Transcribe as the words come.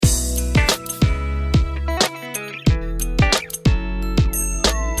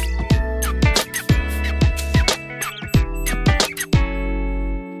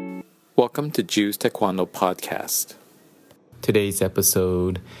Welcome to Juice Taekwondo Podcast. Today's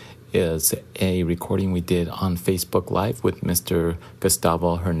episode is a recording we did on Facebook Live with Mr.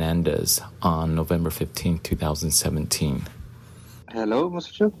 Gustavo Hernandez on November 15, 2017. Hello,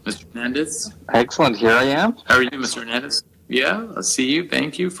 Mr. Chu. Mr. Hernandez? Excellent. Here I am. How are you, Mr. Hernandez? Yeah, I see you.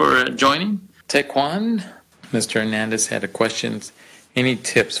 Thank you for joining. Taekwondo. Mr. Hernandez had a question. Any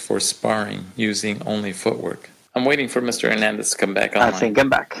tips for sparring using only footwork? I'm waiting for Mr. Hernandez to come back online. I think I'm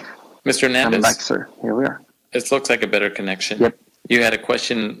back. Mr. Hernandez? I'm back, sir. Here we are. It looks like a better connection. Yep. You had a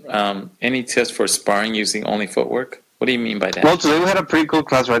question, any tips for sparring using only footwork? What do you mean by that? Well, today we had a pretty cool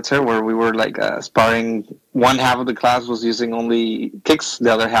class, right, sir, where we were sparring. One half of the class was using only kicks.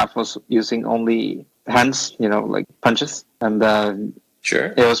 The other half was using only hands, like punches. And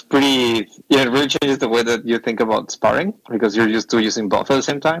sure. It was pretty, it really changes the way that you think about sparring because you're used to using both at the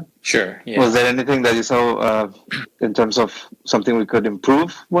same time. Sure, yeah. Was there anything that you saw in terms of something we could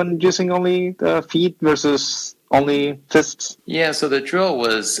improve when using only feet versus only fists? Yeah, so the drill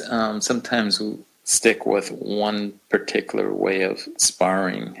was sometimes we stick with one particular way of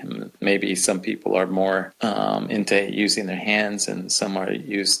sparring. And maybe some people are more into using their hands and some are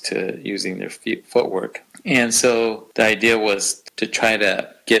used to using their footwork. And so the idea was to try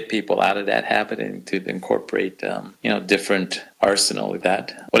to get people out of that habit and to incorporate, different arsenal of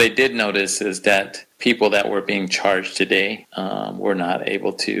that. What I did notice is that people that were being charged today were not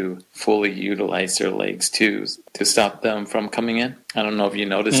able to fully utilize their legs to stop them from coming in. I don't know if you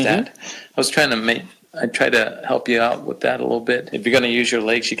noticed that. I try to help you out with that a little bit. If you're going to use your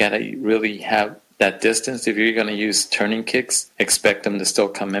legs, you got to really have that distance. If you're going to use turning kicks, expect them to still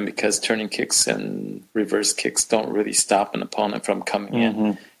come in because turning kicks and reverse kicks don't really stop an opponent from coming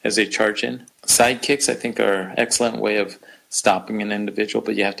in as they charge in. Side kicks, I think, are an excellent way of stopping an individual,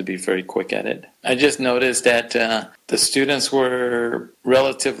 but you have to be very quick at it. I just noticed that the students were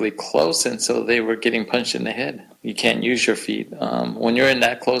relatively close, and so they were getting punched in the head. You can't use your feet. When you're in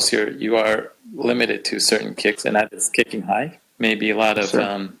that close, you are limited to certain kicks, and that is kicking high. Maybe a lot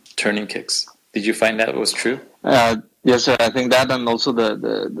of turning kicks. Did you find that was true? Yes, sir. I think that, and also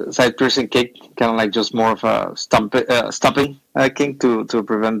the side piercing kick, kind of like just more of a stopping kick to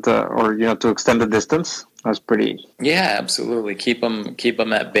prevent or to extend the distance. That's pretty. Yeah, absolutely. Keep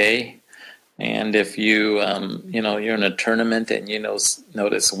them at bay. And if you're in a tournament and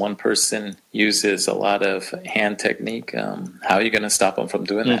notice one person uses a lot of hand technique, how are you going to stop them from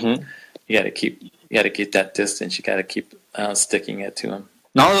doing that? You got to keep that distance. You got to keep sticking it to them.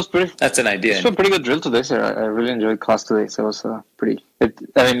 No, it was pretty. That's an idea. It was a pretty good drill today, sir. I really enjoyed class today. So it was pretty.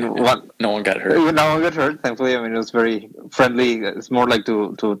 No one got hurt. No one got hurt, thankfully. It was very friendly. It's more like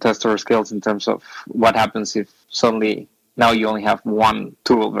to test our skills in terms of what happens if suddenly now you only have one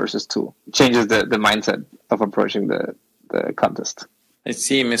tool versus two. It changes the mindset of approaching the contest. I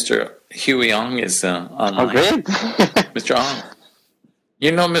see Mr. Huey Ong is online. Oh, great. Mr. Ong.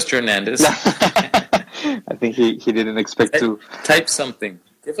 You know Mr. Hernandez. I think he didn't expect to. Type something.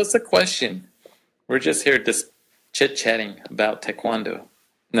 Give us a question. We're just here just chit-chatting about Taekwondo.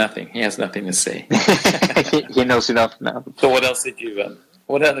 Nothing. He has nothing to say. He knows enough now. So what else did you...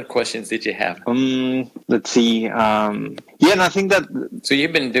 what other questions did you have? Let's see. And I think that... So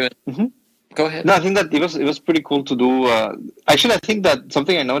you've been doing... Go ahead. No, I think that it was pretty cool to do... actually, I think that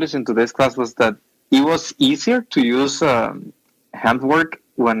something I noticed in today's class was that it was easier to use handwork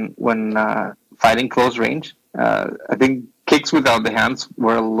when fighting close range. I think kicks without the hands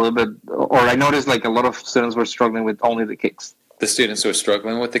were a little bit... Or I noticed a lot of students were struggling with only the kicks. The students were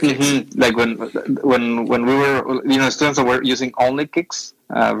struggling with the kicks? Like when we were... students that were using only kicks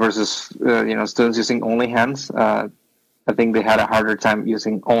versus, students using only hands. I think they had a harder time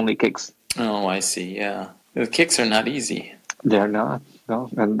using only kicks. Oh, I see, yeah. The kicks are not easy. They're not,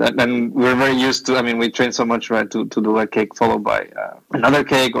 no. And we're very used to, we train so much, right, to do a kick followed by another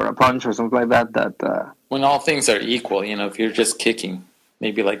kick or a punch or something like that. When all things are equal, if you're just kicking,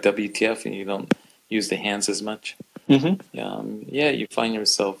 maybe like WTF and you don't use the hands as much, you find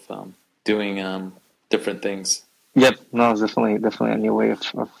yourself doing different things. Yep, no, it's definitely a new way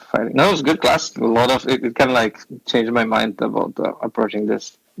of fighting. No, it was a good class. A lot of it kind of changed my mind about approaching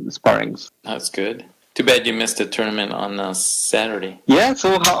this sparrings. That's good. Too bad you missed the tournament on Saturday. Yeah,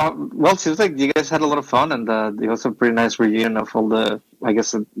 so, it seems like you guys had a lot of fun, and it was a pretty nice reunion of all the,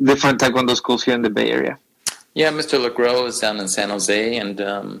 different Taekwondo schools here in the Bay Area. Yeah, Mr. LeGros is down in San Jose, and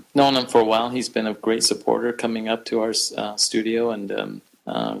known him for a while. He's been a great supporter coming up to our studio and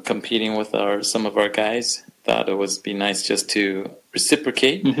competing with some of our guys. Thought it would be nice just to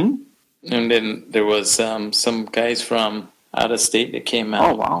reciprocate. And then there was some guys from out of state that came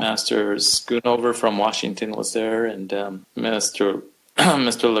out. Oh, wow. Master Schoonover from Washington was there, and Mr.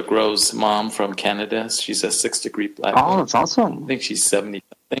 Mr. LeGros' mom from Canada. She's a 6th-degree black belt. Oh, that's awesome. I think she's 70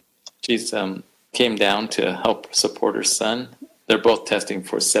 something. She's came down to help support her son. They're both testing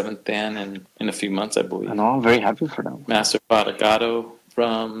for 7th Dan in a few months, I believe. I know, I'm very happy for them. Master Fatigato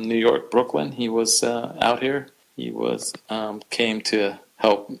from New York, Brooklyn. He was out here. He was came to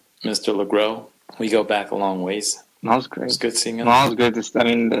help Mr. LeGros. We go back a long ways. That was great. It's good seeing him. No, it was great. I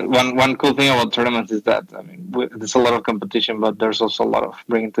mean, one cool thing about tournaments is that, I mean, there's a lot of competition, but there's also a lot of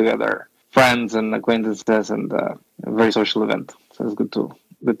bringing together friends and acquaintances, and a very social event. So it's good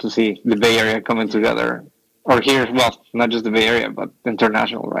to see the Bay Area coming together. Or here, well, not just the Bay Area, but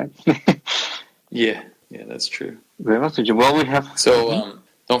international, right? Yeah, that's true. Very much. Well, we have... So,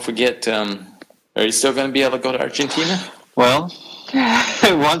 don't forget, are you still going to be able to go to Argentina? Well,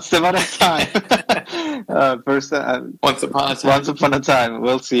 one step at a time. First, Once upon a time. Once upon a time.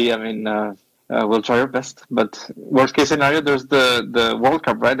 We'll see. I mean, we'll try our best. But worst case scenario, there's the World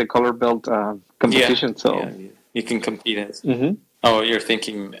Cup, right? The color belt competition. So you can compete as. Mm-hmm. Oh, you're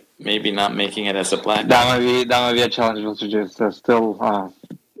thinking maybe not making it as a black. That might be a challenge. We'll suggest. There's still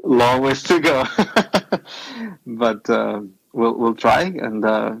long ways to go, but we'll try. And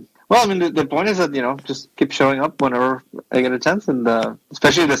well, I mean, the point is that just keep showing up whenever I get a chance, and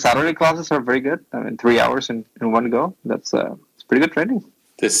especially the Saturday classes are very good. I mean, 3 hours in one go. That's it's pretty good training.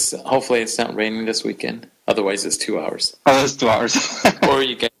 Hopefully it's not raining this weekend. Otherwise, it's 2 hours. Oh, that's 2 hours. Or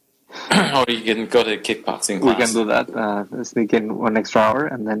you can go to kickboxing class. We can do that. Sneak in 1 extra hour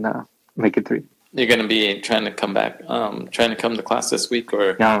and then make it 3. You're going to be trying to come back, trying to come to class this week,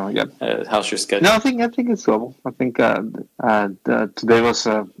 or how's your schedule? No, I think it's doable. I think today was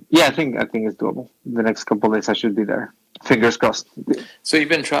I think it's doable. The next couple of days I should be there. Fingers crossed. So you've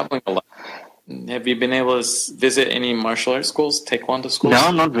been traveling a lot. Have you been able to visit any martial arts schools, taekwondo schools?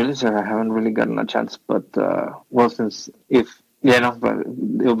 No, not really, sir. I haven't really gotten a chance. But but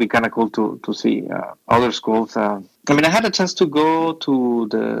it'll be kind of cool to see other schools. I mean, I had a chance to go to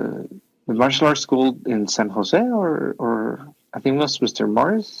the martial arts school in San Jose, or I think it was Mr.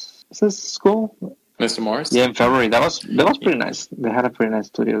 Morris's school. Mr. Morris? Yeah, in February. That was pretty nice. They had a pretty nice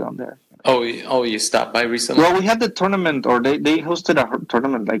studio down there. Oh, you stopped by recently? Well, we had the tournament, or they hosted a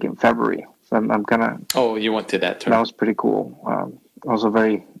tournament like in February. So I'm kind of... Oh, you went to that tournament. That was pretty cool. Also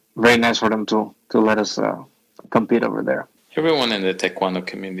very, very nice for them to let us compete over there. Everyone in the taekwondo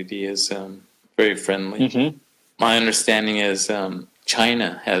community is very friendly. Mm-hmm. My understanding is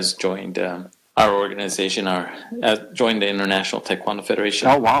China has joined our organization, joined the International Taekwondo Federation.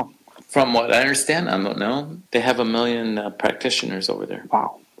 Oh, wow. From what I understand, I don't know, they have 1 million practitioners over there.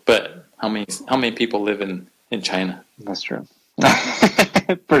 Wow. But how many people live in China? That's true.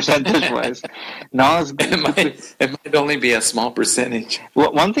 Percentage-wise. No, it's it might only be a small percentage.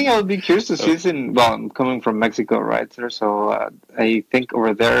 Well, one thing I would be curious to see is I'm coming from Mexico, right, sir? So I think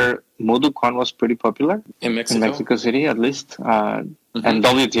over there, Muay Thai was pretty popular. In Mexico? In Mexico City, at least. And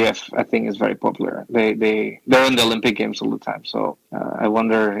WTF, I think, is very popular. They're in the Olympic Games all the time. So I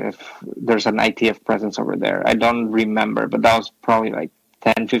wonder if there's an ITF presence over there. I don't remember, but that was probably like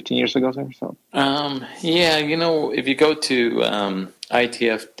 10, 15 years ago, sir. So. If you go to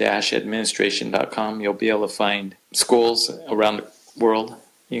ITF-administration.com, you'll be able to find schools around the world.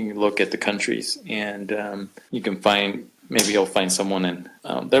 You can look at the countries, and you can find... Maybe you'll find someone in...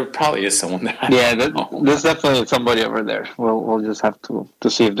 there probably is someone there. Yeah, there's definitely somebody over there. We'll just have to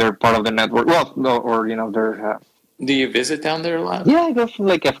see if they're part of the network. Well, no, or, they're... Do you visit down there a lot? Yeah, I go for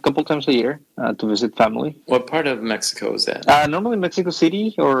like a couple times a year to visit family. What part of Mexico is that? Normally Mexico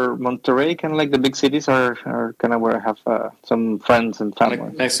City or Monterrey, kind of like the big cities are kind of where I have some friends and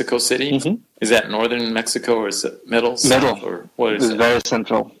family. Mexico City? Mm-hmm. Is that northern Mexico, or is it middle? South, or what is it? It's very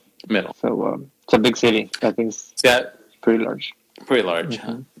central. Middle. So it's a big city. I think it's pretty large. Pretty large,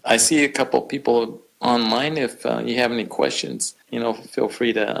 mm-hmm. Huh? I see a couple people online. If you have any questions, feel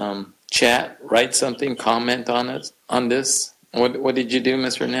free to chat, write something, comment on this. What did you do,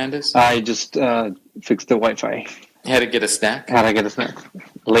 Mr. Hernandez? I just fixed the Wi-Fi. You had to get a snack? Had to get a snack.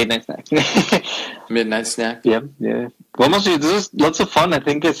 Late night snack. Midnight snack? Yeah. Well, mostly this is lots of fun. I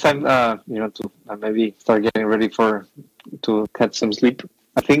think it's time, to maybe start getting ready to catch some sleep.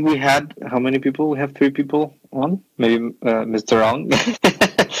 I think we had, how many people? We have 3 people on. Maybe Mr. Ong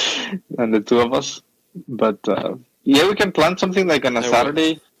and the 2 of us. But, we can plan something like on a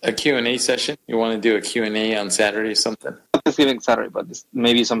Saturday. A Q&A session? You want to do a Q&A on Saturday or something? Not this evening Saturday, but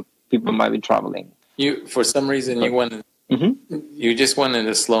maybe some people might be traveling. For some reason, you just went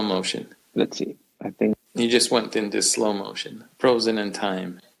into slow motion. Let's see. I think you just went into slow motion. Frozen in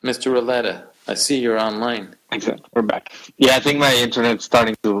time. Mr. Roletta, I see you're online. Exactly. We're back. Yeah, I think my internet's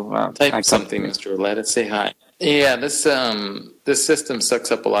starting to... Type something, Mr. Roletta. Say hi. Yeah, this system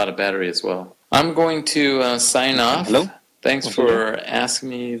sucks up a lot of battery as well. I'm going to sign off. Hello? Thanks for asking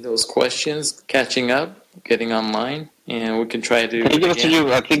me those questions, catching up, getting online, and we can try to. Thank you, Mr.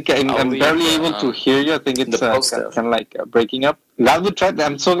 Yu. I think I'm barely able to hear you. I think it's kind of like breaking up. Glad we tried.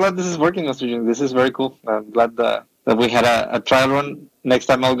 I'm so glad this is working, Mr. Yu. This is very cool. I'm glad that we had a trial run. Next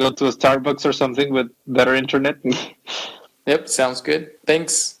time I'll go to a Starbucks or something with better internet. Yep, sounds good.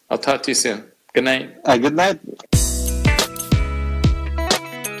 Thanks. I'll talk to you soon. Good night. Good night.